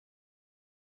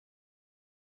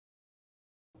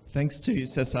Thanks to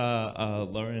Cesar,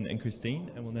 Lauren and Christine,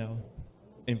 and we'll now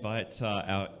invite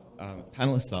our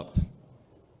panelists up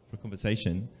for a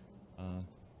conversation. There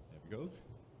we go.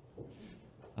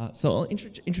 So I'll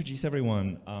introduce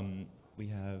everyone. We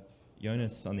have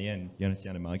Jonas on the end, Jonas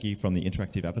Yanomagi from the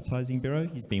Interactive Advertising Bureau.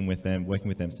 He's been with them, working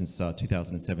with them since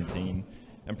 2017.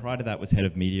 And prior to that was head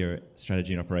of media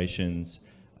strategy and operations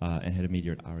and head of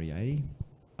media at REA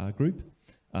Group.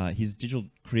 His digital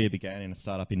career began in a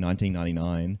startup in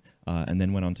 1999 and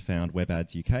then went on to found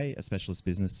WebAds UK, a specialist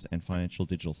business and financial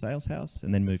digital sales house,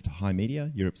 and then moved to High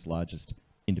Media, Europe's largest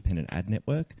independent ad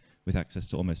network, with access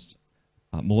to almost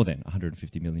more than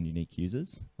 150 million unique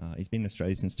users. He's been in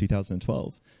Australia since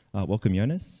 2012. Welcome,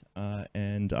 Jonas.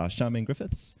 And Charmaine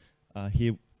Griffiths.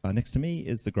 Here next to me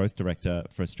is the Growth Director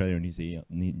for Australia and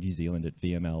New Zealand at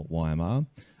VML YMR,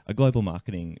 a global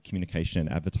marketing, communication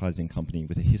and advertising company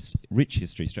with a rich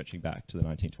history stretching back to the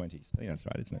 1920s. I think that's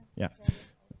right, isn't it? Yeah.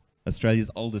 Australia's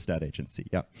oldest ad agency,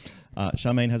 yeah.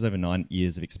 Charmaine has over 9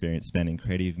 years of experience spanning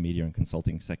creative, media and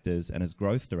consulting sectors, and as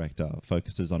Growth Director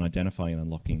focuses on identifying and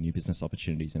unlocking new business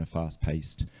opportunities in a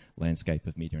fast-paced landscape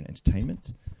of media and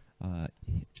entertainment.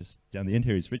 Just down the end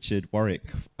here is Richard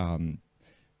Warwick,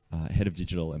 Head of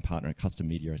Digital and Partner at Custom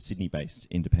Media, a Sydney-based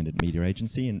independent media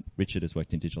agency, and Richard has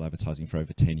worked in digital advertising for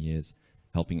over 10 years,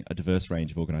 helping a diverse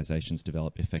range of organisations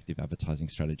develop effective advertising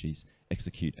strategies,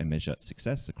 execute and measure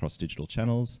success across digital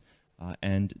channels.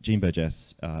 And Jean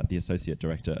Burgess, the Associate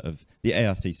Director of the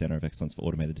ARC Centre of Excellence for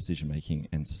Automated Decision Making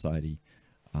and Society,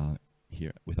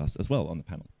 here with us as well on the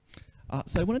panel.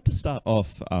 So I wanted to start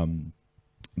off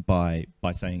by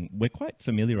saying we're quite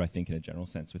familiar, I think, in a general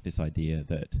sense with this idea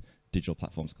that digital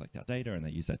platforms collect our data and they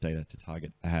use that data to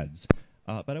target ads.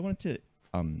 But I wanted to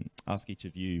ask each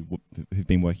of you who've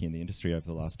been working in the industry over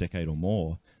the last decade or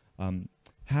more,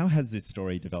 how has this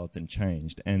story developed and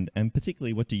changed? And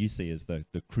particularly, what do you see as the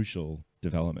crucial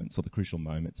developments or the crucial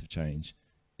moments of change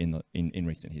in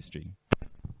recent history?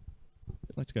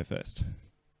 I'd like to go first.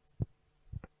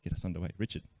 Get us underway.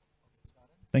 Richard.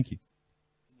 Thank you.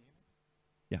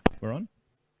 Yeah, we're on.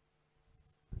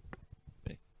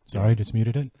 There. Sorry, just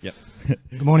muted it. Yep.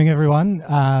 Good morning,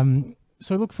 everyone.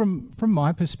 So look, from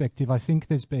my perspective, I think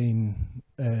there's been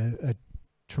a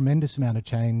tremendous amount of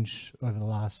change over the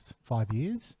last 5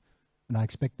 years, and I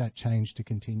expect that change to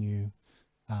continue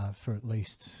for at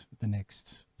least the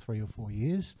next 3 or 4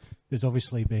 years. There's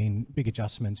obviously been big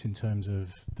adjustments in terms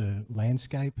of the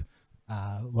landscape,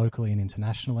 locally and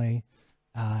internationally,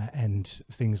 and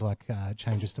things like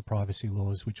changes to privacy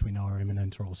laws, which we know are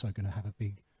imminent, are also going to have a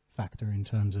big factor in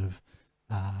terms of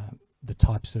the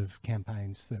types of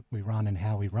campaigns that we run and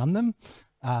how we run them.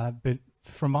 But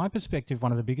from my perspective,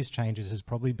 one of the biggest changes has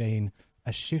probably been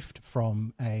a shift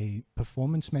from a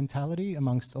performance mentality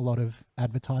amongst a lot of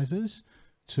advertisers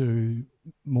to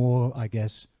more, I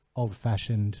guess,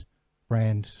 old-fashioned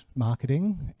brand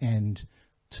marketing, and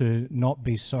to not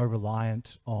be so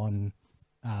reliant on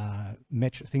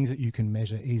things that you can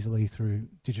measure easily through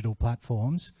digital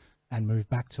platforms, and move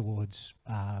back towards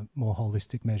more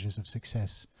holistic measures of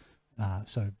success.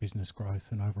 So business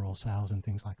growth and overall sales and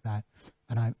things like that.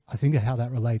 And I think how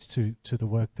that relates to the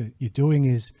work that you're doing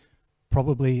is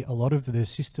probably a lot of the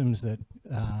systems that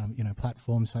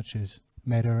platforms such as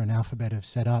Meta and Alphabet have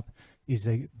set up, is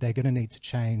they're going to need to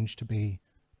change to be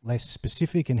less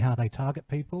specific in how they target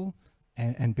people,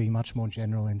 and be much more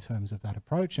general in terms of that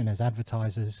approach. And as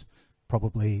advertisers,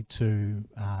 probably to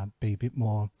be a bit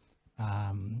more,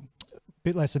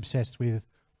 bit less obsessed with,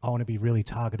 I want to be really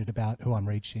targeted about who I'm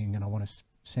reaching, and I want to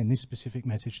send this specific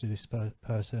message to this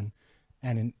person,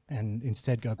 and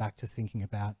instead go back to thinking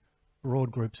about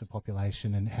broad groups of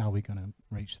population and how we're going to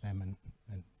reach them and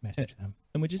message them.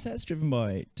 And would you say it's driven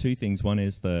by two things? One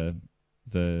is the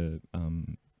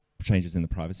changes in the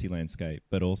privacy landscape,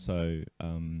 but also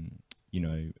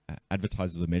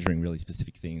advertisers were measuring really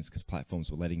specific things because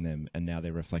platforms were letting them, and now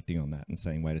they're reflecting on that and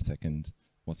saying, wait a second,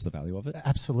 what's the value of it?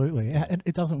 Absolutely.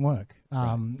 It doesn't work.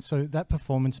 Right. So that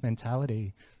performance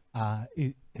mentality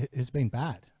it has been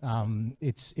bad.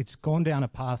 It's gone down a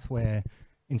path where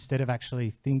instead of actually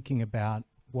thinking about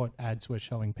what ads we're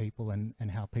showing people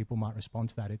and how people might respond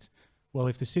to that, it's, well,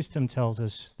 if the system tells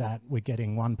us that we're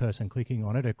getting one person clicking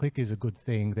on it, a click is a good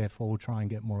thing, therefore we'll try and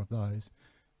get more of those.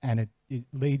 And it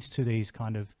leads to these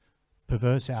kind of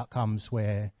perverse outcomes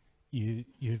where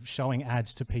you're showing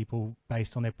ads to people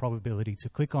based on their probability to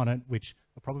click on it, which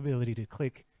a probability to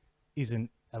click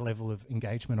isn't a level of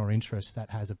engagement or interest that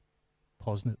has a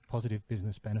positive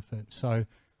business benefit. So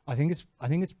I think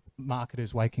it's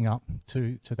marketers waking up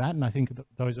to that, and I think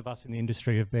those of us in the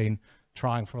industry have been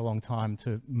trying for a long time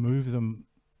to move them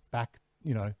back,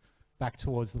 back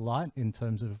towards the light in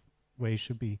terms of where you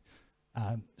should be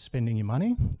spending your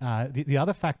money. The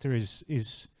other factor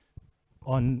is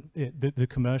on the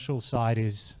commercial side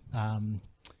is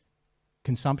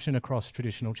consumption across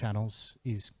traditional channels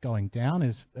is going down,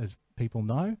 as people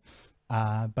know,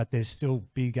 but there's still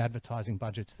big advertising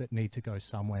budgets that need to go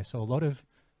somewhere. So a lot of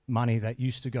money that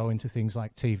used to go into things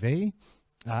like TV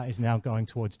is now going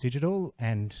towards digital,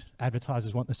 and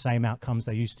advertisers want the same outcomes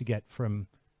they used to get from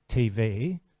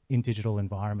TV in digital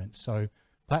environments. So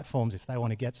platforms, if they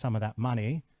want to get some of that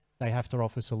money, they have to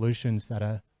offer solutions that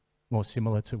are more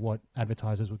similar to what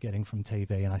advertisers were getting from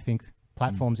TV. And I think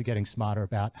platforms are getting smarter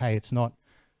about, hey, it's not,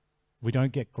 we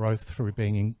don't get growth through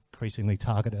being increasingly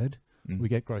targeted, we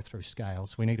get growth through scale.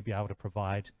 So we need to be able to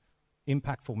provide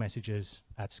impactful messages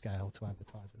at scale to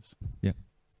advertisers. Yeah.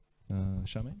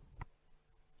 Charmaine?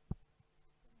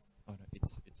 Oh, no,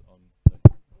 it's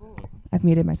on. I've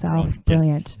muted myself. Yes.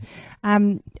 Brilliant.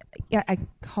 Yeah, I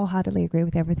wholeheartedly agree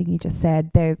with everything you just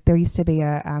said. There used to be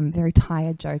a very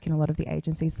tired joke in a lot of the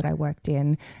agencies that I worked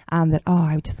in that, oh,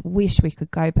 I just wish we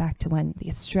could go back to when the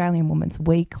Australian Woman's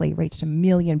Weekly reached 1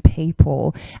 million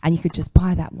people and you could just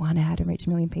buy that one ad and reach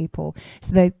 1 million people.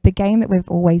 So the game that we've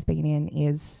always been in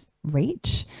is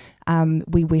reach.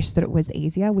 We wish that it was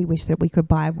easier. We wish that we could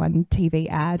buy one TV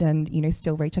ad and, you know,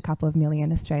 still reach a couple of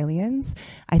million Australians.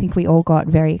 I think we all got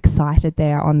very excited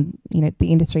there on, you know,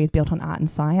 the industry is built on art and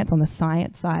science. On the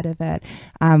science side of it,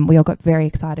 we all got very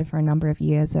excited for a number of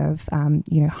years of,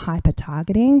 you know, hyper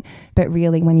targeting. But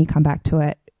really, when you come back to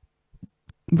it,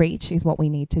 reach is what we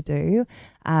need to do.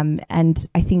 And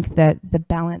I think that the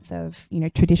balance of, you know,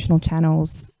 traditional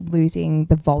channels losing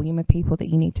the volume of people that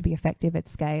you need to be effective at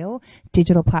scale,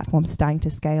 digital platforms starting to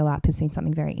scale up has seen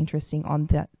something very interesting on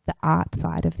the art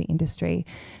side of the industry.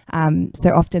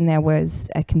 So often there was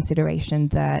a consideration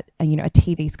that, you know, a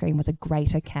TV screen was a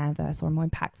greater canvas or a more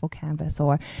impactful canvas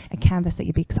or a canvas that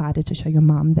you'd be excited to show your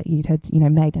mum that you had, you know,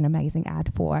 made an amazing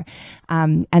ad for.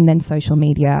 And then social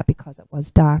media, because it was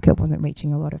dark, it wasn't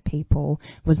reaching a lot of people,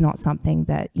 was not something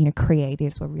that, you know,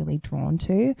 creatives were really drawn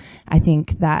to. I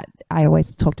think that I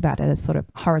always talked about it as sort of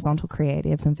horizontal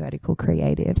creatives and vertical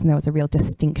creatives, and there was a real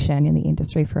distinction in the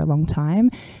industry for a long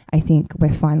time. I think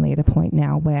we're finally at a point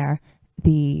now where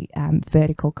the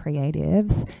vertical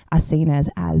creatives are seen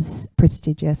as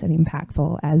prestigious and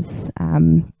impactful as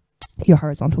your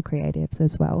horizontal creatives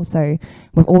as well. So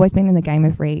we've always been in the game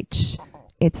of reach.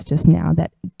 It's just now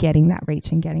that getting that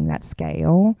reach and getting that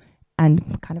scale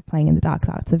and kind of playing in the dark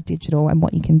sides of digital and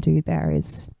what you can do there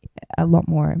is a lot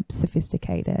more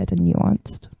sophisticated and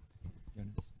nuanced.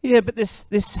 Yeah, but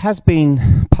this has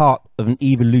been part of an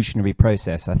evolutionary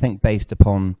process, I think, based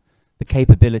upon the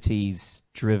capabilities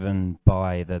driven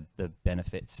by the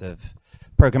benefits of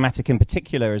programmatic in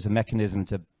particular as a mechanism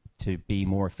to be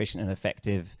more efficient and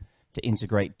effective, to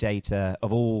integrate data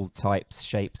of all types,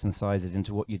 shapes and sizes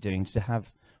into what you're doing, to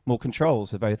have more controls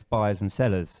for both buyers and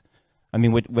sellers. I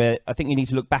mean, I think you need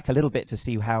to look back a little bit to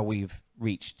see how we've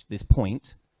reached this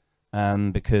point,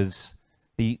 because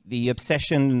the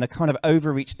obsession and the kind of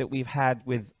overreach that we've had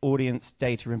with audience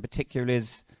data in particular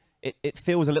is, it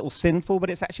feels a little sinful, but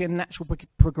it's actually a natural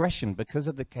progression because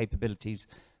of the capabilities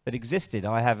that existed.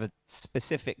 I have a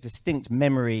specific, distinct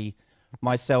memory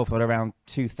myself at around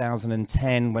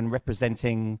 2010 when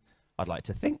representing, I'd like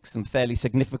to think, some fairly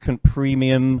significant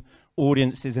premium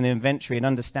audiences and inventory, and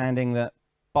understanding that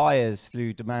buyers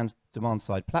through demand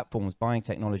side platforms, buying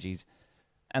technologies,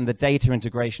 and the data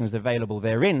integrations available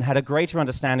therein had a greater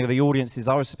understanding of the audiences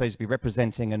I was supposed to be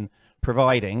representing and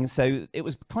providing. So it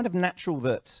was kind of natural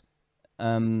that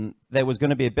there was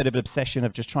going to be a bit of an obsession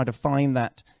of just trying to find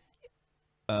that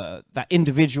that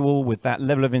individual with that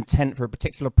level of intent for a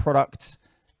particular product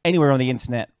anywhere on the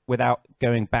internet without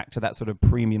going back to that sort of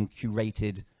premium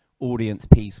curated audience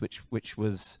piece, which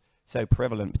was so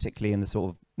prevalent, particularly in the sort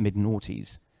of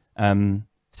mid-noughties.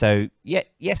 So yeah,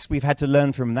 yes, we've had to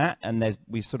learn from that, and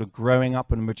we're sort of growing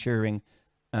up and maturing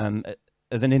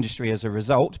as an industry as a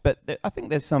result. But I think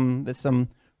there's some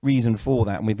reason for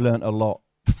that, and we've learned a lot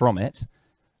from it.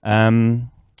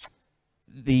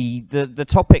 The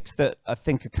topics that I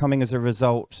think are coming as a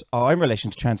result are in relation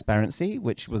to transparency,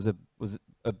 which was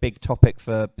a big topic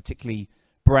for particularly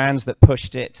brands that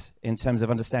pushed it in terms of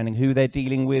understanding who they're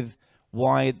dealing with,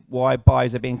 why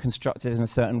buys are being constructed in a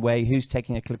certain way, who's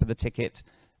taking a clip of the ticket,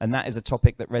 and that is a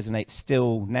topic that resonates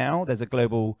still now. There's a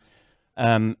global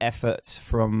effort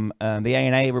from the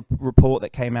ANA report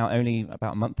that came out only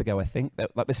about a month ago, I think.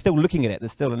 Like, they're still looking at it.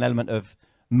 There's still an element of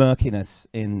murkiness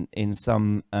in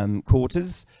some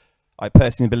quarters. I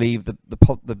personally believe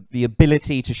the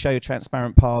ability to show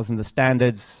transparent paths and the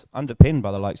standards underpinned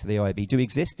by the likes of the IAB do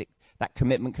exist. that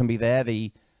commitment can be there.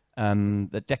 The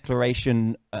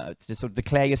declaration to sort of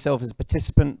declare yourself as a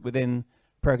participant within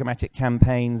programmatic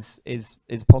campaigns is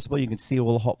possible. You can see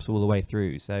all the hops all the way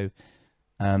through. So,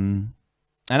 and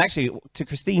actually, to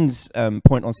Christine's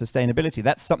point on sustainability,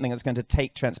 that's something that's going to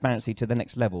take transparency to the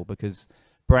next level, because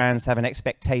brands have an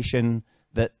expectation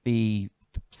that the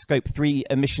Scope 3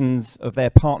 emissions of their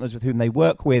partners with whom they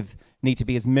work with need to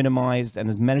be as minimized and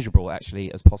as measurable,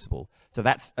 actually, as possible. So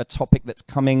that's a topic that's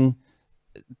coming.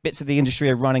 Bits of the industry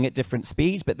are running at different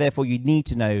speeds, but therefore you need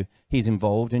to know who's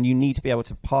involved, and you need to be able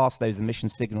to pass those emission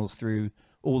signals through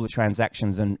all the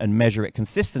transactions and measure it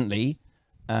consistently.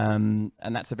 And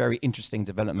that's a very interesting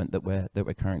development that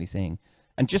we're currently seeing.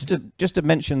 And just to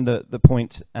mention the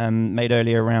point made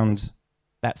earlier around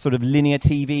that sort of linear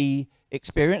TV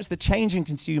experience, the change in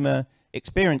consumer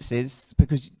experiences,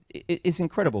 because it's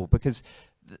incredible, because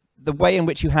the way in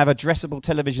which you have addressable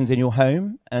televisions in your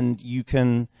home and you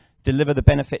can deliver the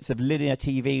benefits of linear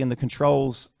TV and the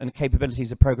controls and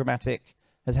capabilities of programmatic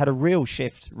has had a real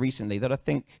shift recently that I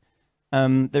think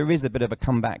there is a bit of a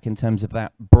comeback in terms of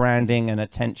that branding and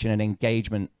attention and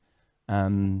engagement.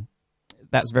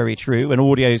 That's very true. And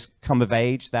audio's come of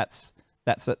age. That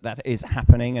is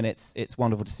happening, and it's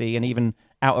wonderful to see. And even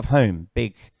out of home,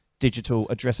 big digital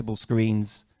addressable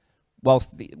screens.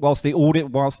 Whilst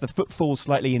the footfall's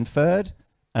slightly inferred,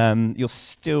 you're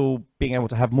still being able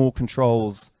to have more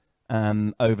controls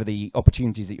over the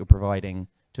opportunities that you're providing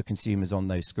to consumers on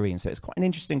those screens. So it's quite an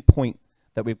interesting point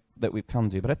that we've come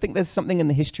to. But I think there's something in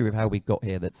the history of how we got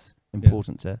here that's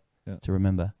important to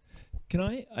remember. Can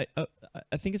I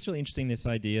think it's really interesting, this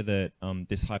idea that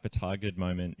this hyper-targeted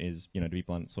moment is, to be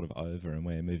blunt, sort of over, and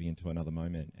we're moving into another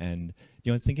moment. And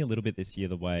I was thinking a little bit this year,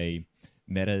 the way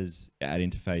Meta's ad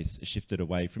interface shifted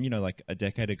away from, like a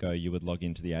decade ago, you would log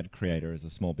into the ad creator as a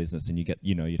small business, and you get,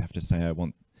 you'd have to say, I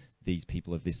want these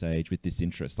people of this age with this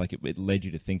interest. Like it led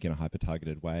you to think in a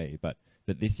hyper-targeted way. But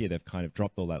this year they've kind of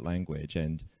dropped all that language,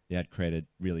 and the ad creator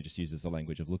really just uses the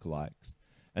language of lookalikes.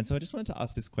 And so I just wanted to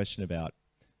ask this question about,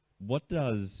 what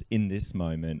does, in this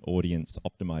moment, audience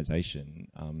optimization,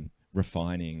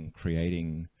 refining,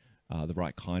 creating the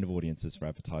right kind of audiences for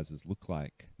advertisers look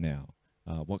like now?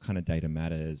 What kind of data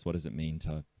matters? What does it mean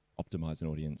to optimize an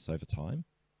audience over time?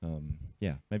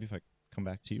 Yeah, maybe if I come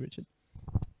back to you, Richard.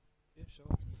 Yeah, sure.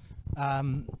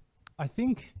 I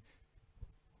think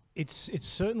it's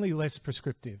certainly less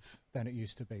prescriptive than it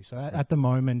used to be. So at the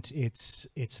moment, it's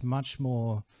much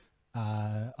more,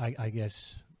 I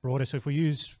guess, broader. So if we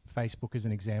use Facebook as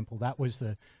an example, that was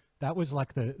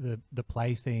like the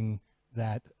plaything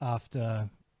that after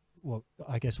what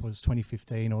I guess was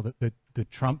 2015, or the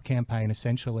Trump campaign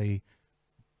essentially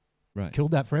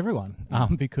killed that for everyone,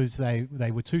 because they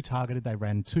were too targeted, they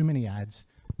ran too many ads,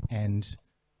 and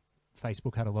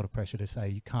Facebook had a lot of pressure to say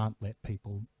you can't let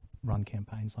people run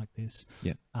campaigns like this.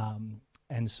 Yeah.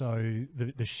 And so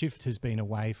the shift has been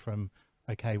away from,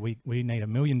 okay, we need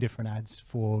 1 million different ads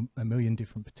for 1 million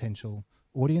different potential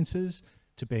audiences,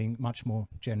 to being much more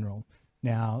general.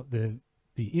 Now, the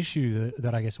issue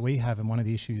that I guess we have, and one of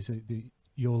the issues that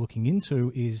you're looking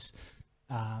into, is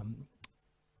if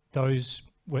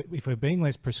we're being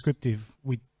less prescriptive,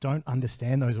 we don't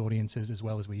understand those audiences as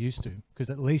well as we used to,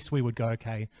 because at least we would go,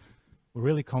 okay, we're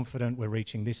really confident we're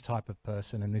reaching this type of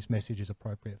person and this message is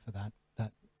appropriate for that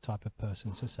type of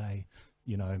person. So say,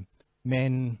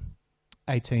 men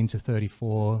 18 to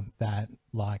 34 that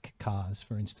like cars,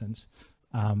 for instance.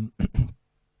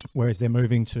 Whereas they're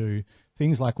moving to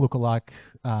things like lookalike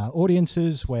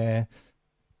audiences, where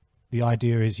the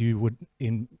idea is you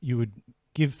would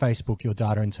give Facebook your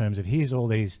data in terms of, here's all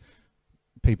these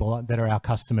people that are our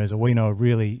customers, or we know are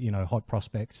really hot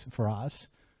prospects for us,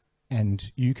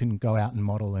 and you can go out and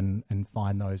model and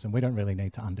find those, and we don't really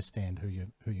need to understand who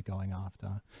you're going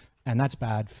after. And that's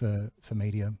bad for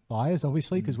media buyers,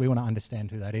 obviously, because we want to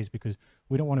understand who that is, because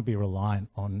we don't want to be reliant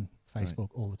on Facebook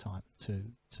all the time to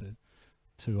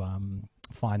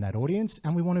find that audience,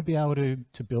 and we want to be able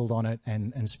to build on it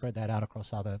and spread that out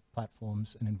across other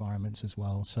platforms and environments as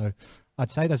well. So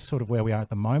I'd say that's sort of where we are at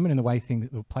the moment, and the way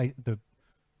the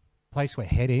place we're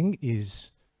heading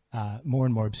is more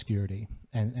and more obscurity,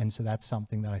 and so that's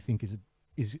something that I think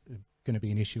is going to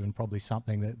be an issue, and probably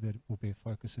something that will be a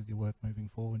focus of your work moving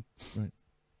forward. Right.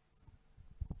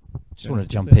 Just want to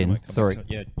jump in. Sorry.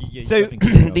 So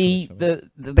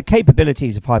the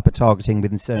capabilities of hyper targeting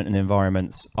within certain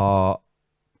environments are,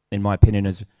 in my opinion,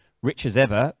 as rich as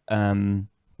ever.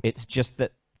 It's just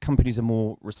that companies are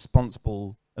more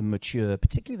responsible and mature,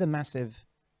 particularly the massive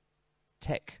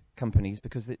tech companies,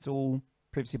 because it's all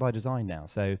privacy by design now.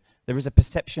 So there is a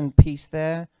perception piece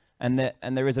there, And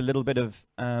there is a little bit of,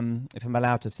 if I'm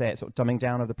allowed to say it, sort of dumbing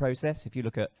down of the process. If you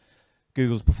look at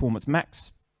Google's Performance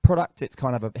Max product, it's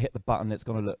kind of a hit the button, it's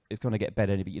going to get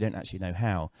better, but you don't actually know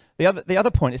how. The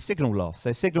other point is signal loss.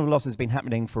 So signal loss has been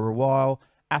happening for a while.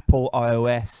 Apple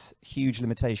iOS, huge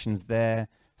limitations there.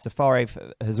 Safari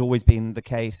has always been the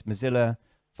case. Mozilla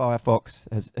Firefox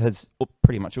has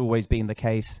pretty much always been the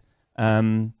case.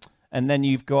 And then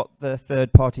you've got the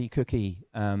third-party cookie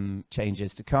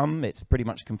changes to come. It's pretty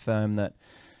much confirmed that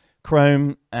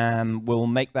Chrome will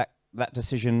make that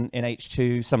decision in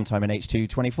H2, sometime in H2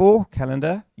 24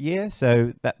 calendar year.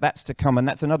 So that's to come, and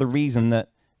that's another reason that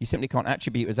you simply can't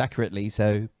attribute as accurately.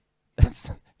 So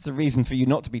it's a reason for you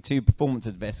not to be too performance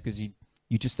adverse, because you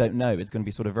just don't know. It's going to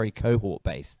be sort of very cohort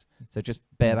based. So just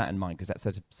bear that in mind, because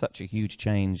that's such a huge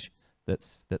change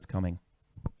that's coming.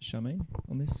 Charmaine,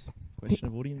 on this question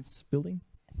of audience building?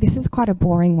 This is quite a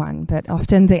boring one, but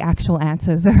often the actual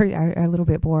answers are a little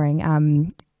bit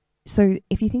boring. So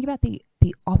if you think about the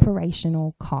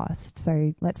operational cost,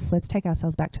 so let's take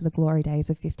ourselves back to the glory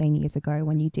days of 15 years ago,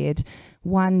 when you did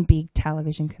one big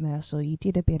television commercial, you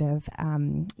did a bit of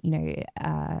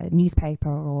newspaper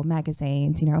or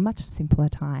magazines, a much simpler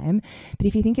time. But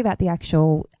if you think about the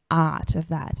actual art of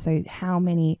that, so how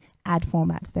many ad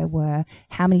formats there were,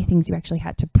 how many things you actually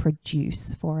had to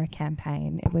produce for a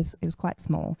campaign, it was quite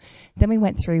small. Then we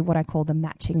went through what I call the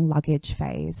matching luggage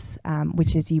phase,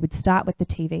 which is you would start with the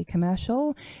TV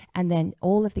commercial, and then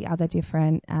all of the other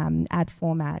different ad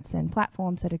formats and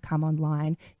platforms that had come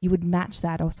online, you would match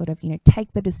that, or sort of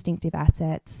take the distinctive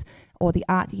assets or the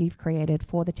art that you've created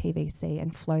for the TVC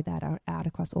and flow that out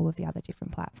across all of the other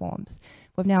different platforms.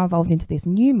 We've now evolved into this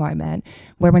new moment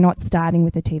where we're not starting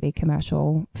with the TV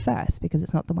commercial first, because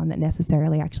it's not the one that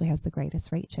necessarily actually has the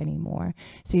greatest reach anymore.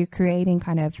 So you're creating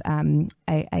kind of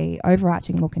a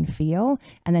overarching look and feel,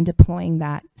 and then deploying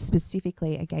that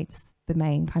specifically against the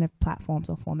main kind of platforms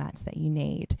or formats that you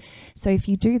need. So if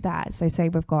you do that, so say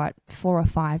we've got 4 or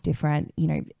 5 different,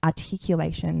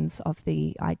 articulations of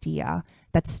the idea,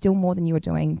 that's still more than you were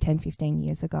doing 10, 15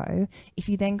 years ago. If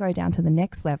you then go down to the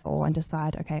next level and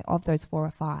decide, okay, of those 4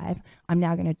 or 5, I'm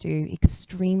now going to do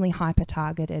extremely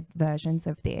hyper-targeted versions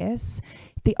of this,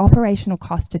 the operational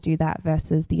cost to do that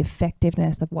versus the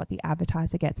effectiveness of what the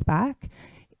advertiser gets back,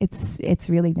 it's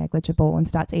really negligible, and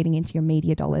starts eating into your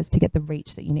media dollars to get the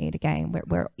reach that you need. Again,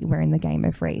 we're in the game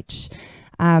of reach.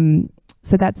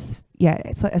 So that's,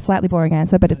 it's a slightly boring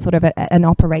answer, but it's sort of an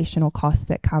operational cost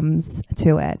that comes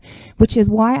to it, which is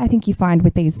why I think you find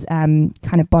with these kind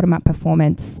of bottom-up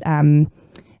performance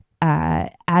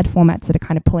ad formats that are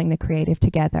kind of pulling the creative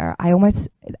together, I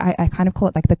kind of call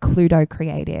it like the Cluedo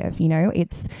creative.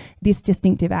 It's this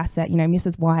distinctive asset,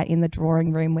 Mrs. White in the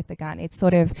drawing room with the gun. It's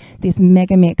sort of this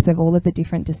mega mix of all of the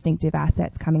different distinctive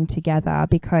assets coming together,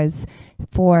 because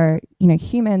for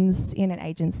humans in an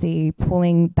agency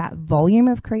pulling that volume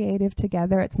of creative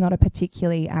together, it's not a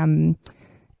particularly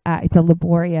it's a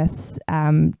laborious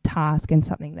task, and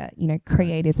something that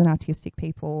creatives and artistic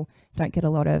people don't get a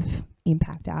lot of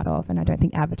impact out of, and I don't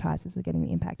think advertisers are getting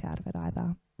the impact out of it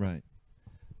either. Right.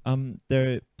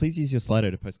 Please use your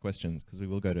Slido to post questions, because we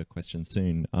will go to questions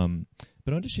soon. But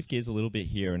I want to shift gears a little bit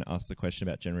here and ask the question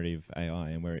about generative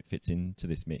AI and where it fits into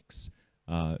this mix.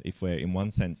 If we're in one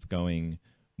sense going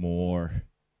more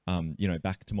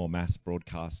back to more mass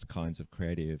broadcast kinds of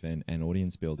creative and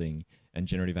audience building, and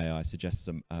generative AI suggests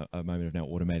a moment of now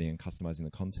automating and customizing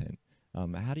the content.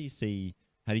 How do you see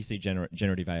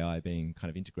generative AI being kind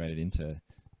of integrated into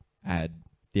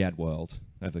the ad world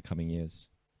over the coming years?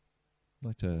 I'd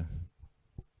like to,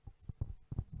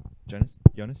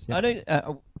 Jonas? Yeah. I don't.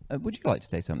 Would you like to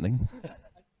say something?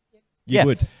 You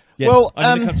would. Yes. Well,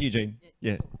 I'm going to come to you, Jean.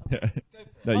 Yeah.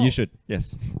 No, you should.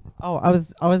 Yes. Oh, I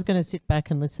was going to sit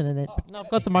back and listen, and then no, I've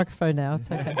got the microphone now.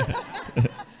 It's okay.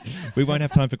 We won't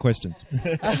have time for questions.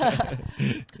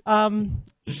 I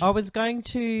was going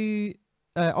to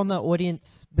on the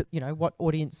audience, but what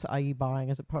audience are you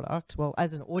buying as a product? Well,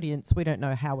 as an audience, we don't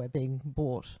know how we're being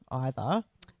bought either.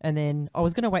 And then I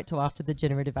was going to wait till after the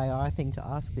generative AI thing to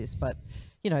ask this, but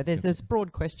there's this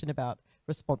broad question about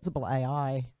responsible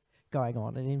AI going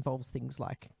on. It involves things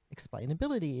like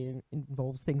explainability. It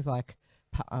involves things like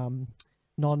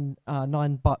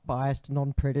non-biased,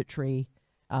 non-predatory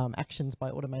actions by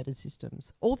automated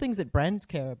systems. All things that brands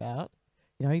care about.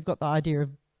 You've got the idea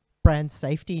of brand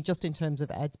safety, just in terms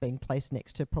of ads being placed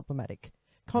next to problematic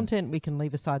content. We can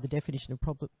leave aside the definition of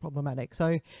problematic.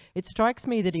 So it strikes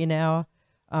me that in our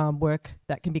work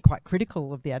that can be quite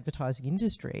critical of the advertising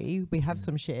industry, we have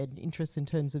some shared interest in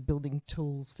terms of building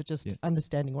tools for just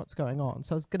understanding what's going on.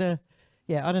 So I was gonna,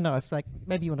 I don't know if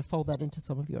maybe you want to fold that into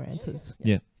some of your answers.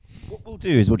 Yeah. What we'll do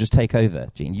is we'll just take over,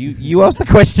 Gene. You ask the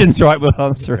questions, right? We'll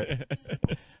answer it.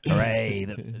 Hooray!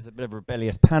 There's a bit of a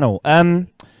rebellious panel.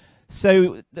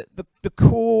 So the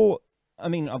core. I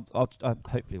mean, I'll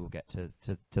hopefully we'll get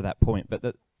to that point. But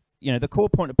the core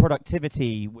point of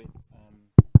productivity with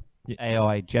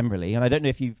AI generally, and I don't know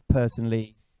if you've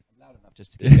personally. I'm loud enough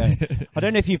just to keep going. I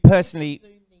don't know if you've personally.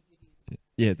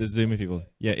 Yeah, the Zoom people.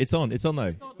 Yeah, it's on. It's on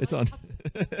though. It's on.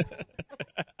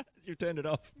 You've turned it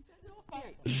off.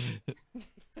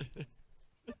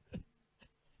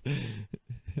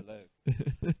 Hello.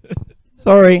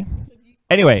 Sorry.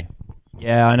 Anyway,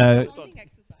 yeah, I know.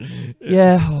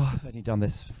 Yeah, I've only done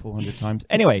this 400 times.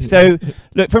 Anyway, so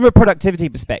look, from a productivity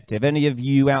perspective, any of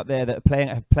you out there that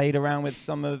have played around with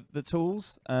some of the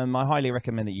tools, I highly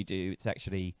recommend that you do. It's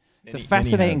actually it's a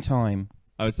fascinating time.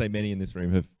 I would say many in this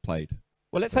room have played.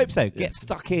 Well, let's hope so. Get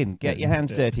stuck in, get your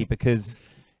hands dirty, because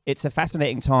it's a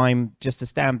fascinating time just to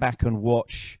stand back and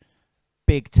watch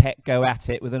big tech go at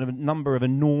it with a number of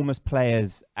enormous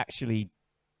players actually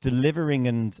delivering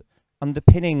and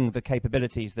underpinning the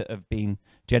capabilities that have been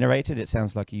generated. It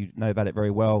sounds like you know about it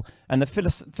very well. And the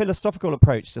philosophical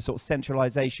approach to sort of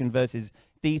centralization versus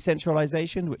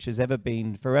decentralization, which has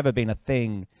forever been a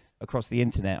thing across the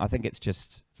internet, I think it's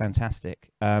just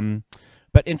fantastic.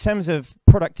 But in terms of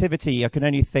productivity, I can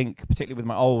only think, particularly with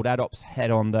my old AdOps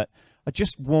head on, that I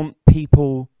just want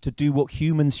people to do what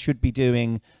humans should be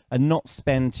doing and not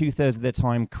spend 2/3 of their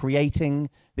time creating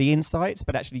the insights,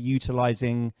 but actually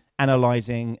utilizing,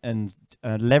 analyzing, and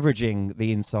leveraging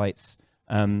the insights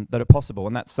that are possible.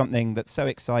 And that's something that's so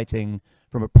exciting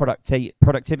from a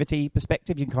productivity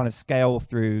perspective. You can kind of scale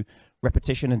through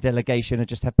repetition and delegation and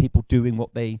just have people doing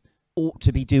what they ought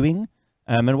to be doing.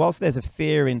 And whilst there's a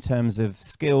fear in terms of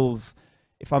skills,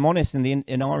 if I'm honest,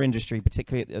 in our industry,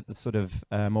 particularly at the sort of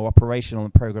more operational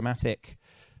and programmatic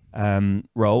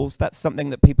roles, that's something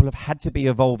that people have had to be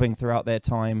evolving throughout their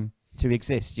time to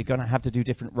exist. You're going to have to do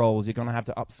different roles. You're going to have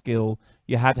to upskill.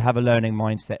 You had to have a learning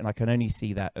mindset, and I can only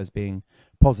see that as being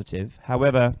positive.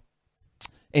 However,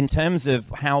 in terms of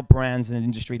how brands and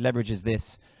industry leverages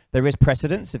this, there is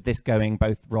precedence of this going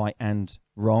both right and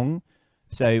wrong.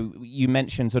 So you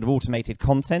mentioned sort of automated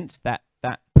content. That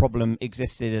problem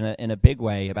existed in a big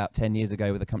way about 10 years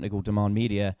ago with a company called Demand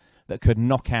Media that could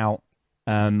knock out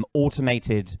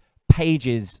automated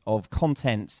pages of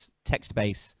content,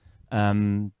 text-based,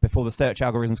 before the search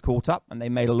algorithms caught up, and they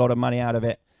made a lot of money out of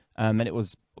it, and it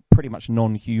was pretty much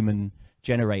non-human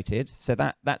generated. So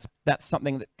that's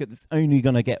something that's only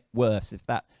going to get worse if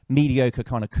that mediocre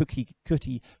kind of cookie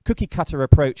cutter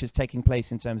approach is taking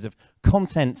place in terms of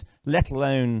content, let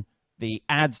alone the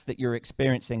ads that you're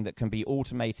experiencing that can be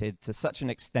automated to such an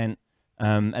extent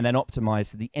and then optimized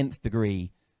to the nth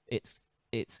degree.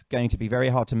 It's going to be very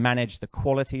hard to manage the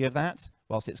quality of that,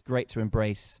 whilst it's great to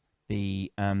embrace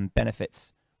the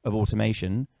benefits of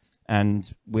automation.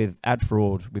 And with ad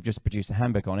fraud, we've just produced a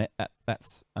handbook on it.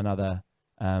 That's another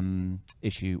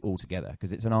issue altogether,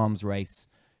 because it's an arms race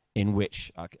in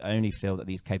which I only feel that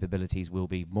these capabilities will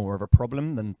be more of a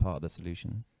problem than part of the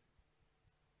solution.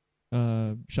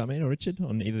 Charmaine or Richard,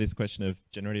 on either this question of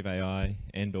generative AI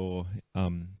and or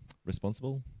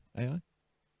responsible AI?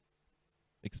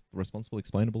 Responsible,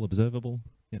 explainable, observable?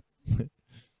 Yeah.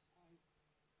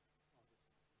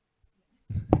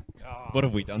 What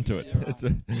have we done to it?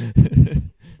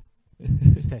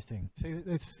 It's testing. See,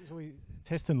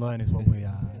 test and learn is what we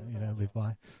live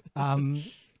by.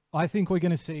 I think we're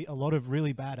going to see a lot of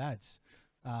really bad ads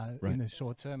in the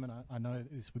short term, and I know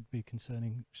this would be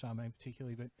concerning Charmaine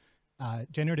particularly, but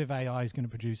generative AI is going to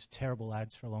produce terrible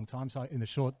ads for a long time. So in the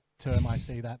short term, I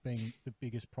see that being the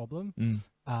biggest problem.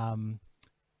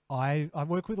 I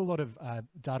work with a lot of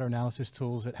data analysis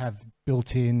tools that have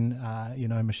built-in,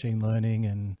 machine learning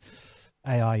and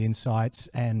AI insights,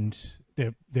 and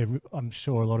I'm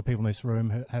sure a lot of people in this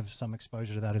room have some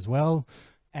exposure to that as well.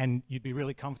 And you'd be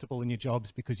really comfortable in your jobs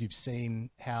because you've seen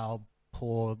how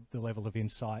poor the level of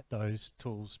insight those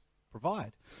tools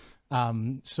provide.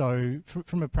 So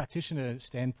from a practitioner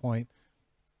standpoint,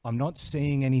 I'm not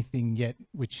seeing anything yet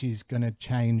which is going to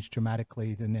change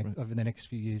dramatically over the next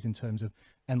few years in terms of,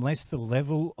 unless the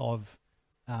level of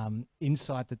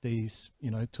insight that these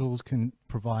tools can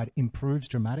provide improves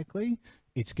dramatically,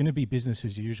 it's going to be business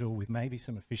as usual with maybe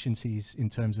some efficiencies in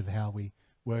terms of how we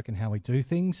work and how we do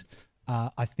things.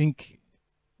 I think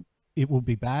it will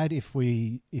be bad if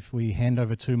we hand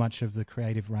over too much of the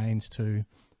creative reins to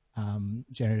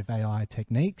generative AI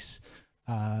techniques.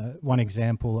 One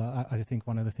example, I think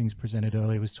one of the things presented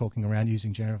earlier was talking around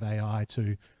using generative AI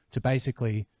to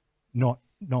basically not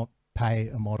pay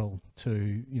a model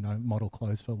to model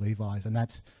clothes for Levi's, and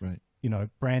that's you know,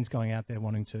 brands going out there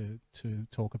wanting to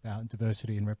talk about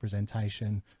diversity and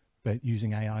representation, but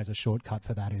using AI as a shortcut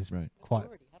for that is quite.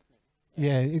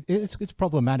 Yeah, it's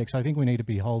problematic. So I think we need to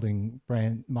be holding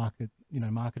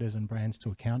marketers and brands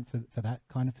to account for that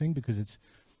kind of thing, because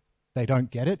they don't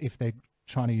get it if they're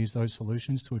trying to use those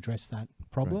solutions to address that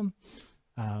problem.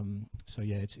 So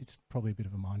yeah, it's probably a bit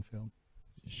of a minefield.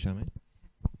 Charmaine?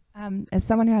 As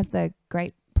someone who has the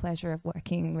great pleasure of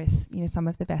working with, you know, some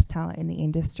of the best talent in the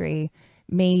industry,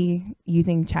 me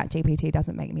using ChatGPT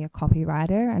doesn't make me a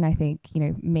copywriter, and I think, you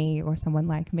know, me or someone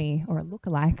like me or a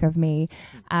lookalike of me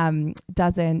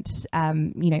doesn't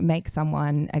you know, make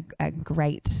someone a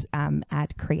great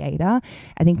ad creator.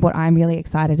 I think what I'm really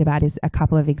excited about is a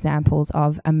couple of examples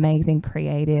of amazing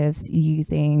creatives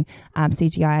using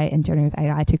CGI and generative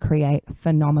AI to create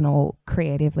phenomenal,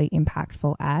 creatively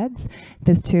impactful ads.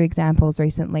 There's two examples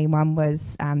recently. One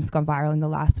was it's gone viral in the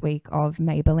last week of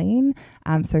Maybelline,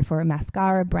 so for a mascara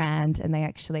brand, and the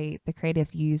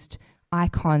creatives used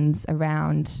icons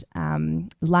around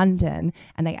London,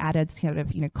 and they added sort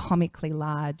of, you know, comically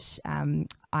large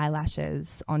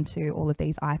eyelashes onto all of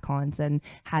these icons, and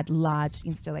had large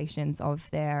installations of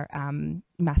their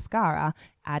mascara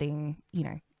adding, you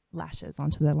know, lashes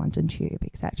onto the London Tube,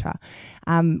 etc.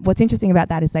 What's interesting about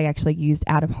that is they actually used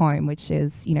out of home, which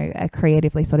is, you know, a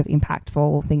creatively sort of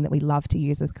impactful thing that we love to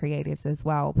use as creatives as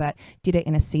well, but did it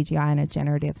in a CGI and a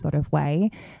generative sort of way.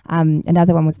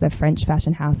 Another one was the French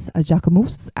fashion house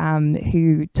Jacquemus,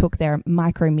 who took their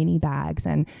micro mini bags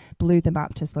and blew them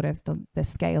up to sort of the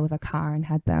scale of a car, and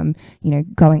had them, you know,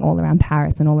 going all around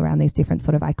Paris and all around these different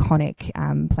sort of iconic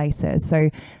places. So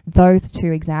those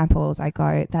two examples, I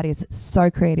go, that is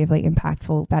so creative,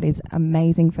 impactful, that is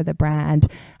amazing for the brand.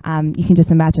 You can just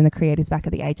imagine the creators back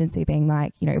at the agency being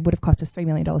like, you know, it would have cost us $3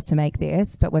 million to make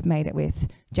this, but we've made it with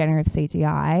generative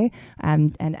CGI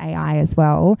and AI as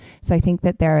well. So I think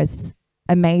that there is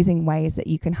amazing ways that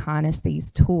you can harness these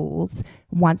tools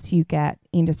once you get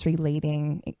industry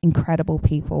leading, incredible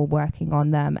people working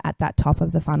on them at that top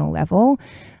of the funnel level.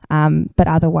 But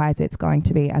otherwise it's going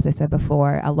to be, as I said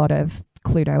before, a lot of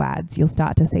Cluedo ads. You'll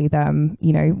start to see them,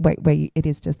 you know, where it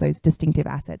is just those distinctive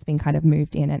assets being kind of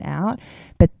moved in and out.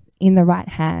 But in the right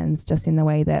hands, just in the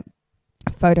way that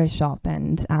Photoshop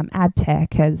and ad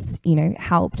tech has, you know,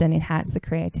 helped and enhanced the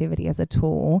creativity as a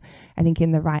tool, I think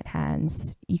in the right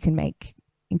hands, you can make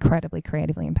incredibly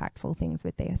creatively impactful things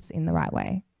with this in the right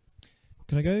way.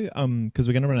 Can I go, because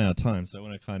we're going to run out of time, so I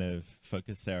want to kind of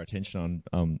focus our attention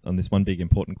on this one big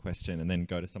important question, and then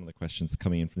go to some of the questions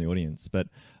coming in from the audience. But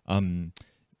to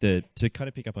kind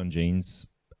of pick up on Jean's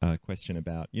question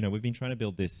about, you know, we've been trying to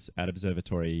build this ad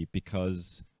observatory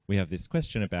because we have this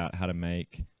question about how to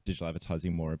make digital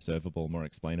advertising more observable, more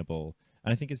explainable.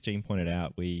 And I think, as Jean pointed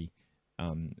out, we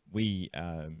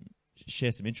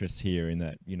share some interests here in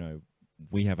that, you know,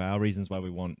 we have our reasons why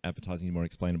we want advertising more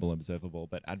explainable and observable,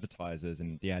 but advertisers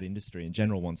and the ad industry in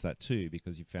general wants that too,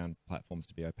 because you've found platforms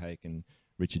to be opaque. And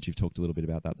Richard, you've talked a little bit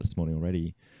about that this morning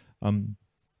already.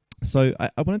 So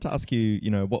I wanted to ask you,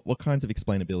 you know, what kinds of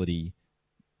explainability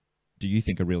do you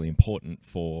think are really important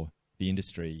for the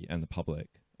industry and the public?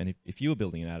 And if you were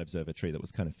building an ad observatory that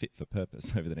was kind of fit for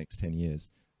purpose over the next 10 years,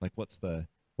 like what's the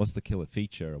killer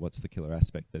feature, or what's the killer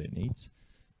aspect that it needs?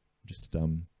 Just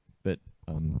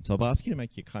so I'll ask you to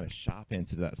make your kind of sharp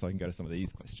answer to that, so I can go to some of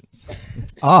these questions.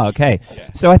 Okay.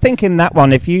 Yeah. So I think in that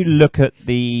one, if you look at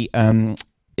the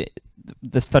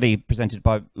study presented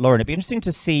by Lauren, it'd be interesting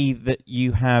to see that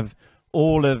you have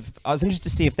all of. I was interested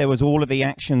to see if there was all of the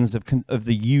actions of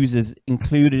the users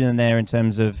included in there, in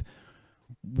terms of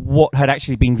what had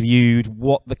actually been viewed,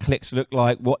 what the clicks looked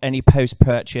like, what any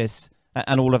post-purchase,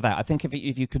 and all of that. I think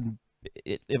if you could,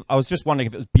 I was just wondering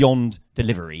if it was beyond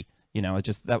delivery. You know,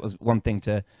 that was one thing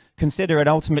to consider. And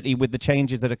ultimately, with the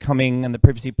changes that are coming and the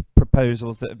privacy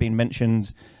proposals that have been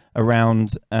mentioned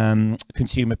around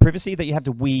consumer privacy, that you have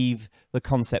to weave the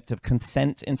concept of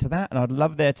consent into that. And I'd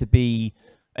love there to be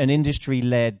an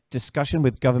industry-led discussion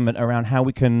with government around how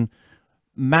we can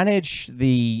manage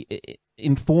the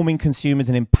informing consumers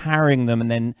and empowering them, and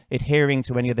then adhering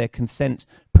to any of their consent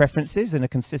preferences in a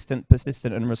consistent,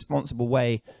 persistent, and responsible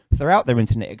way throughout their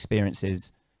internet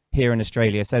experiences here in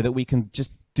Australia, so that we can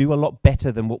just do a lot better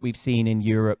than what we've seen in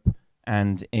Europe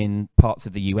and in parts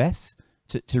of the US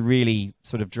to really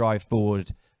sort of drive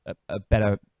forward a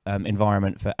better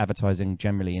environment for advertising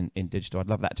generally in digital. I'd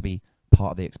love that to be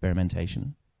part of the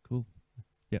experimentation. Cool.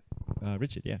 Yeah.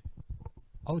 Richard, yeah.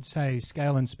 I would say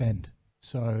scale and spend.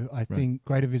 So I think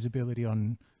greater visibility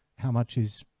on how much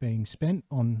is being spent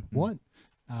on what,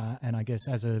 and I guess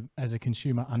as a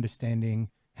consumer, understanding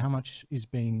how much is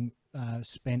being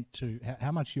spent to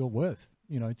how much you're worth,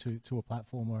 you know, to a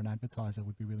platform or an advertiser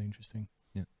would be really interesting.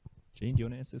 Yeah. Jean, do you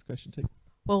want to answer this question too?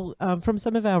 Well, from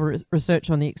some of our research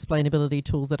on the explainability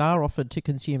tools that are offered to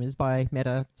consumers by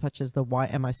Meta, such as the "Why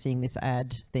am I seeing this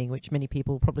ad" thing, which many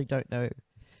people probably don't know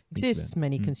exists,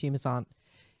 many consumers aren't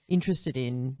interested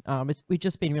in. We've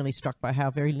just been really struck by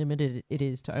how very limited it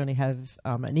is to only have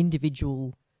an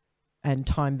individual and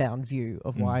time-bound view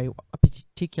of why a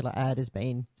particular ad has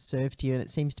been served to you, and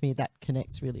it seems to me that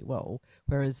connects really well.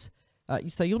 Whereas,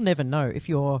 so you'll never know if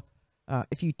you're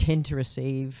if you tend to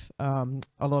receive a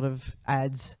lot of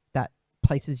ads that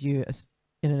places you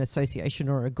in an association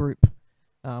or a group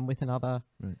with another,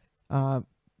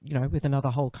 you know, with another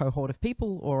whole cohort of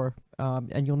people, or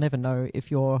and you'll never know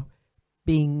if you're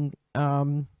being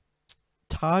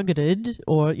targeted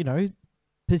or, you know,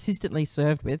 persistently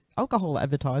served with alcohol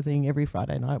advertising every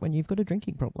Friday night when you've got a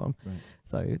drinking problem.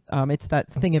 So it's that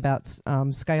thing about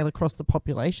scale across the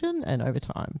population and over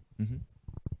time.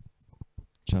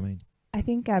 Charmaine? I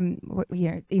think you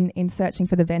know, in searching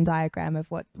for the Venn diagram of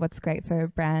what's great for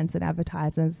brands and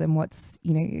advertisers and what's,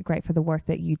 you know, great for the work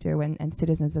that you do and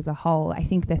citizens as a whole, I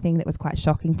think the thing that was quite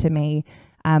shocking to me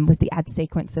was the ad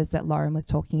sequences that Lauren was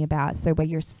talking about. So where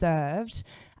you're served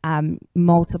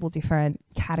multiple different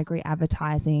category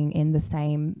advertising in the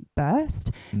same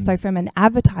burst. So from an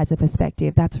advertiser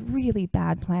perspective, that's really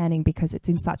bad planning because it's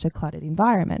in such a cluttered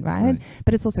environment, right?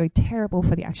 But it's also terrible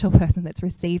for the actual person that's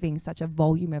receiving such a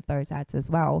volume of those ads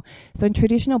as well. So in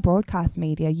traditional broadcast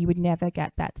media, you would never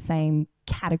get that same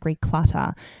category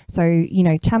clutter. So, you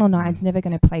know, Channel 9's never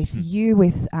going to place you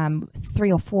with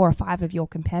 3 or 4 or 5 of your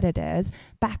competitors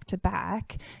back to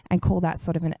back and call that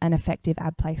sort of an effective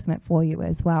ad placement for you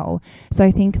as well. So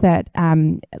I think that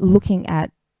looking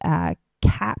at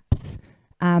caps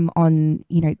on,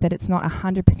 you know, that it's not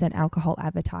 100% alcohol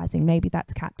advertising, maybe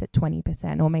that's capped at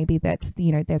 20%, or maybe that's,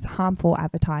 you know, there's harmful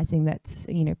advertising that's,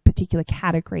 you know, particular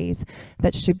categories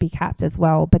that should be capped as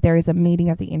well. But there is a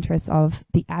meeting of the interests of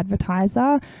the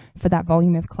advertiser for that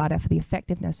volume of clutter, for the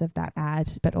effectiveness of that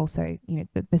ad, but also, you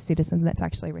know, the citizen that's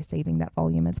actually receiving that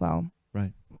volume as well.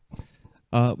 Right.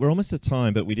 We're almost at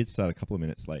time, but we did start a couple of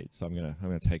minutes late, so I'm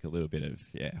gonna take a little bit of,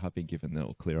 I've been given the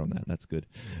all clear on that. That's good.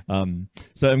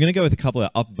 So I'm gonna go with a couple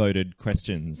of upvoted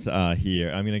questions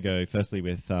here. I'm gonna go firstly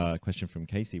with a question from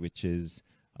Casey, which is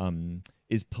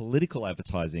political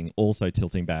advertising also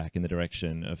tilting back in the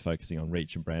direction of focusing on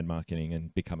reach and brand marketing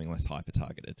and becoming less hyper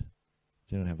targeted?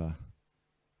 Does anyone have a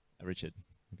Richard?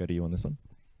 I'll go to you on this one.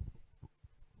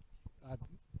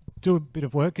 Do a bit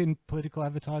of work in political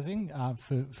advertising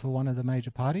for one of the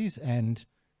major parties, and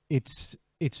it's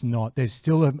not. There's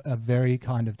still a very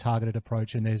kind of targeted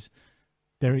approach, and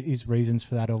there is reasons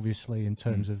for that, obviously, in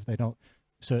terms of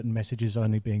certain messages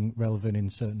only being relevant in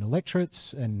certain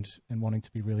electorates and wanting to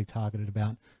be really targeted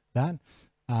about that.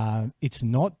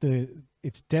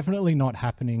 It's definitely not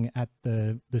happening at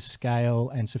the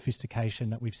scale and sophistication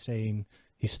that we've seen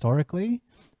historically.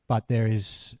 But there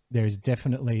is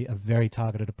definitely a very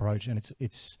targeted approach, and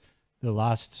it's the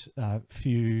last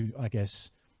few, I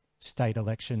guess, state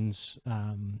elections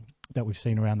that we've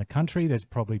seen around the country. There's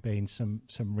probably been some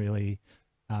really,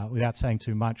 without saying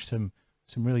too much, some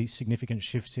really significant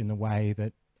shifts in the way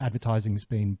that advertising has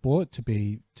been bought to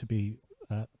be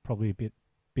probably a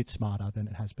bit smarter than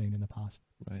it has been in the past.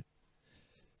 Right.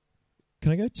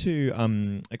 Can I go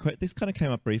to this kind of came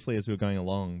up briefly as we were going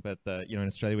along, but you know, in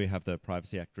Australia we have the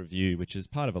Privacy Act review, which is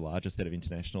part of a larger set of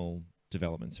international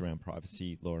developments around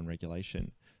privacy law and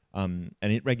regulation, and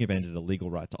it recommended a legal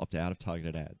right to opt out of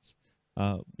targeted ads.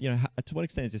 You know, to what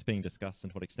extent is this being discussed,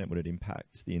 and to what extent would it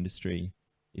impact the industry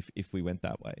if we went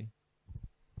that way?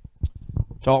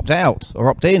 To opt out or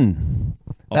opt in.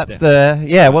 That's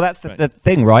the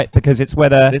thing, right? Because it's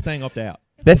whether they're saying opt out.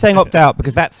 They're saying opt out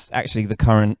because that's actually the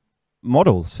current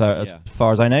model. So as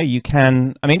far as I know, you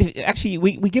can, I mean, actually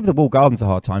we give the walled gardens a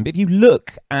hard time, but if you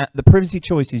look at the privacy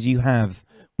choices you have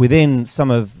within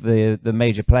some of the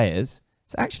major players,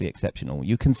 it's actually exceptional.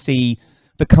 You can see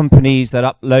the companies that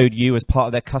upload you as part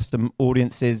of their custom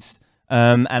audiences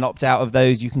and opt out of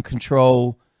those. You can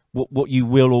control what you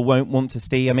will or won't want to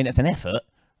see. I mean, it's an effort.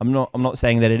 I'm not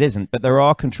saying that it isn't, but there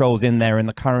are controls in there in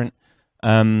the current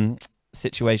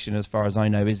situation, as far as I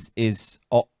know, is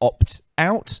opt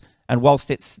out. And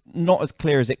whilst it's not as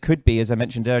clear as it could be, as I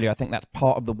mentioned earlier, I think that's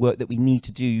part of the work that we need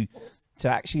to do to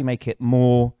actually make it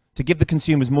more, to give the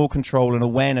consumers more control and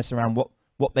awareness around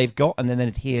what they've got, and then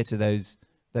adhere to those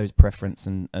preference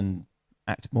and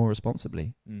act more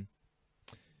responsibly.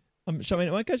 Charmaine,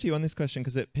 I might go to you on this question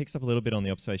because it picks up a little bit on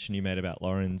the observation you made about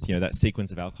Lauren's, you know, that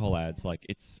sequence of alcohol ads. Like,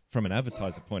 it's from an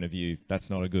advertiser point of view, that's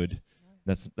not a good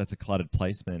that's a cluttered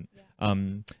placement.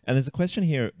 And there's a question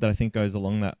here that I think goes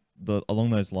along along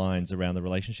those lines around the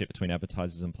relationship between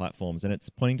advertisers and platforms, and it's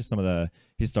pointing to some of the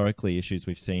historically issues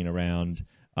we've seen around,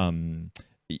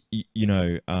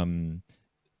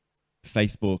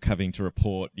 Facebook having to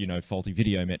report, faulty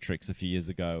video metrics a few years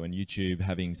ago, and YouTube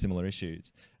having similar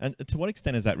issues. And to what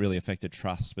extent has that really affected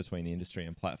trust between the industry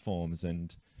and platforms,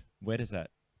 and where does that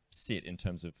sit in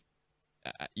terms of,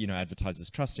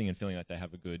 advertisers trusting and feeling like they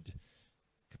have a good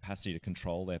capacity to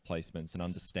control their placements and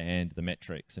understand the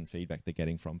metrics and feedback they're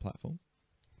getting from platforms?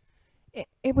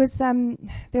 It was there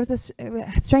was a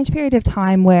strange period of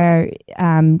time where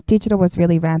digital was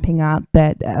really ramping up,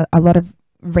 but a lot of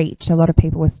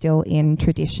people were still in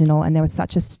traditional, and there was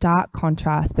such a stark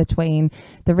contrast between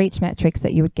the reach metrics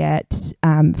that you would get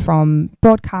from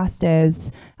broadcasters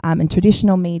and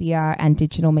traditional media and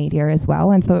digital media as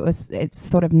well. And so it's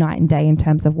sort of night and day in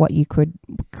terms of what you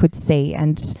could see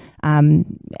and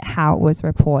how it was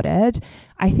reported.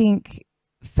 I think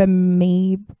for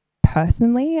me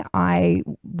personally, I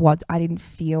didn't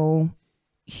feel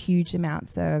huge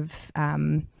amounts of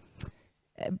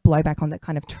blowback on the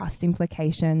kind of trust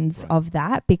implications of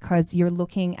that, because you're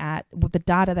looking at the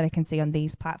data that I can see on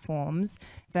these platforms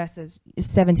versus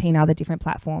 17 other different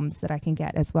platforms that I can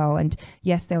get as well. And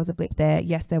yes, there was a blip there.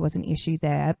 Yes, there was an issue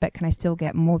there, but can I still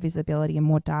get more visibility and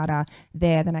more data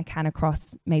there than I can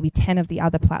across maybe 10 of the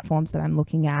other platforms that I'm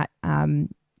looking at?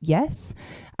 Yes.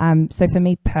 So for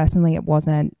me personally,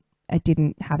 it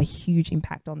didn't have a huge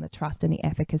impact on the trust and the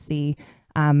efficacy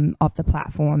of the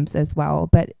platforms as well.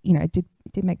 But, it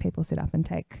did make people sit up and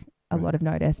take a lot of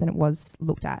notice, and it was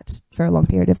looked at for a long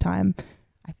period of time.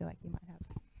 I feel like you might have.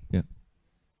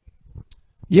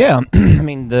 Yeah. I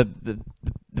mean, the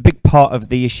big part of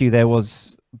the issue there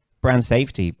was brand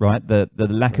safety, right? The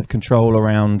lack of control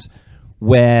around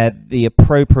where the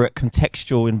appropriate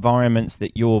contextual environments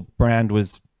that your brand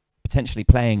was potentially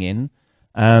playing in.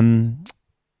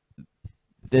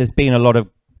 There's been a lot of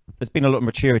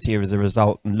maturity as a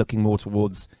result, and looking more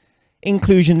towards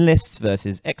inclusion lists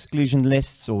versus exclusion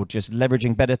lists, or just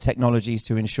leveraging better technologies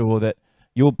to ensure that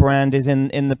your brand is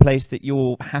in the place that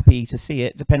you're happy to see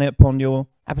it, depending upon your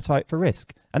appetite for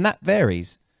risk. And that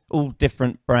varies. All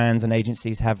different brands and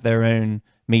agencies have their own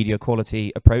media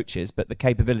quality approaches, but the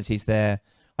capabilities there,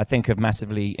 I think, have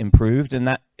massively improved. And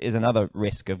that is another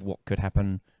risk of what could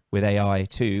happen with AI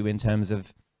too, in terms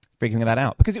of figuring that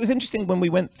out. Because it was interesting when we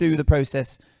went through the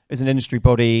process as an industry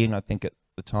body, and I think at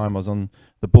the time I was on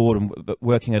the board and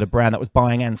working at a brand that was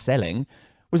buying and selling,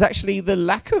 was actually the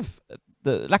lack of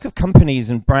companies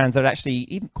and brands that are actually,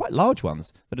 even quite large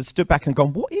ones, that had stood back and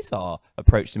gone, what is our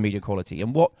approach to media quality,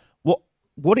 and what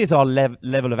is our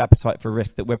level of appetite for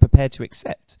risk that we're prepared to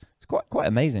accept? It's quite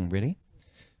amazing, really.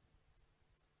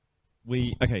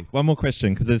 Okay, one more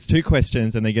question, because there's two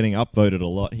questions and they're getting upvoted a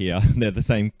lot here. They're the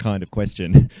same kind of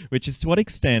question, which is, to what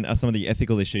extent are some of the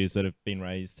ethical issues that have been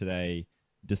raised today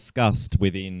discussed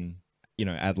within,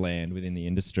 ad land, within the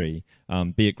industry,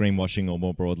 be it greenwashing or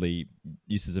more broadly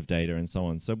uses of data and so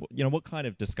on? So, what kind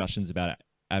of discussions about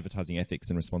advertising ethics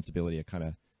and responsibility are kind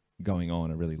of going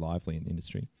on, are really lively in the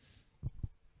industry?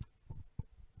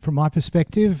 From my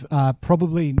perspective,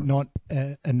 probably not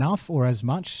enough or as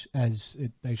much as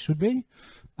they should be.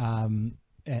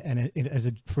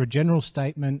 For a general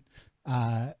statement,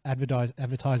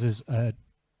 advertisers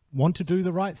want to do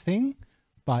the right thing,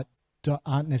 but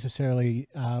aren't necessarily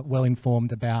well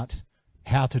informed about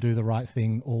how to do the right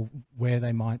thing, or where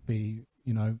they might be,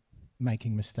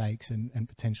 making mistakes and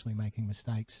potentially making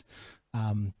mistakes.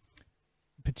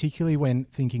 Particularly when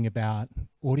thinking about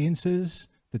audiences,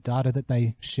 the data that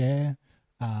they share,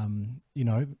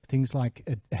 things like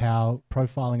how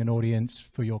profiling an audience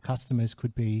for your customers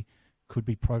could be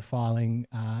profiling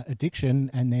addiction,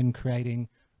 and then creating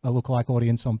a lookalike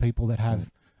audience on people that are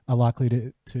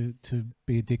likely to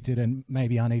be addicted and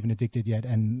maybe aren't even addicted yet.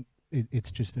 And it's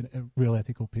just a real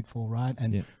ethical pitfall, right?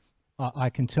 And I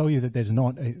can tell you that there's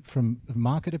not, from a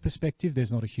marketer perspective,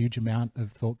 there's not a huge amount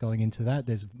of thought going into that.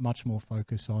 There's much more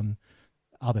focus on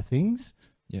other things.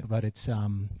 Yeah. But it's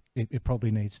it probably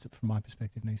needs to, from my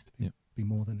perspective, needs to be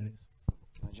more than it is.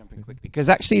 Can I jump in quickly? Because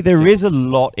actually there is a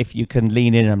lot, if you can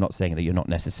lean in. I'm not saying that you're not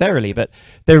necessarily, but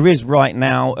there is right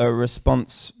now a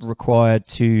response required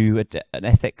to a data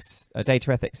ethics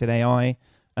in AI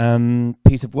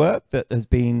piece of work that I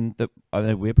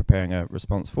know we're preparing a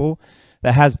response for.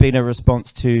 There has been a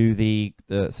response to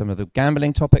some of the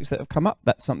gambling topics that have come up.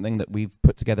 That's something that we've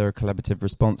put together a collaborative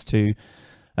response to.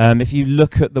 If you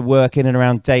look at the work in and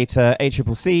around data,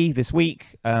 ACCC this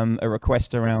week, a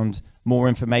request around more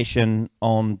information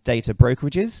on data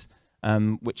brokerages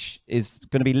which is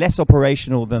going to be less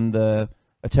operational than the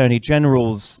Attorney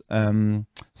General's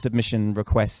submission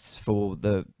requests for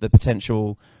the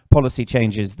potential policy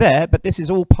changes there. But this is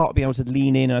all part of being able to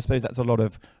lean in, and I suppose that's a lot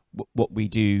of what we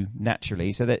do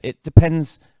naturally. So that it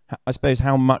depends, I suppose,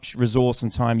 how much resource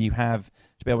and time you have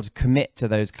to be able to commit to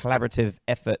those collaborative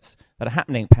efforts that are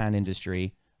happening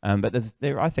pan-industry. But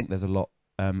I think there's a lot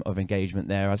of engagement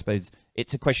there. I suppose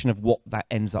it's a question of what that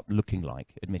ends up looking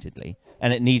like, admittedly.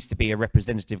 And it needs to be a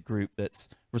representative group that's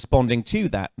responding to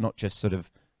that, not just sort of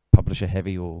publisher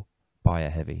heavy or buyer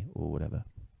heavy or whatever.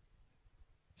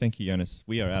 Thank you, Jonas.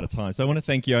 We are out of time. So I want to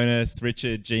thank Jonas,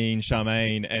 Richard, Jean,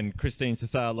 Charmaine, and Christine,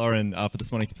 Cesar, Lauren for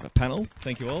this morning's panel.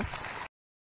 Thank you all.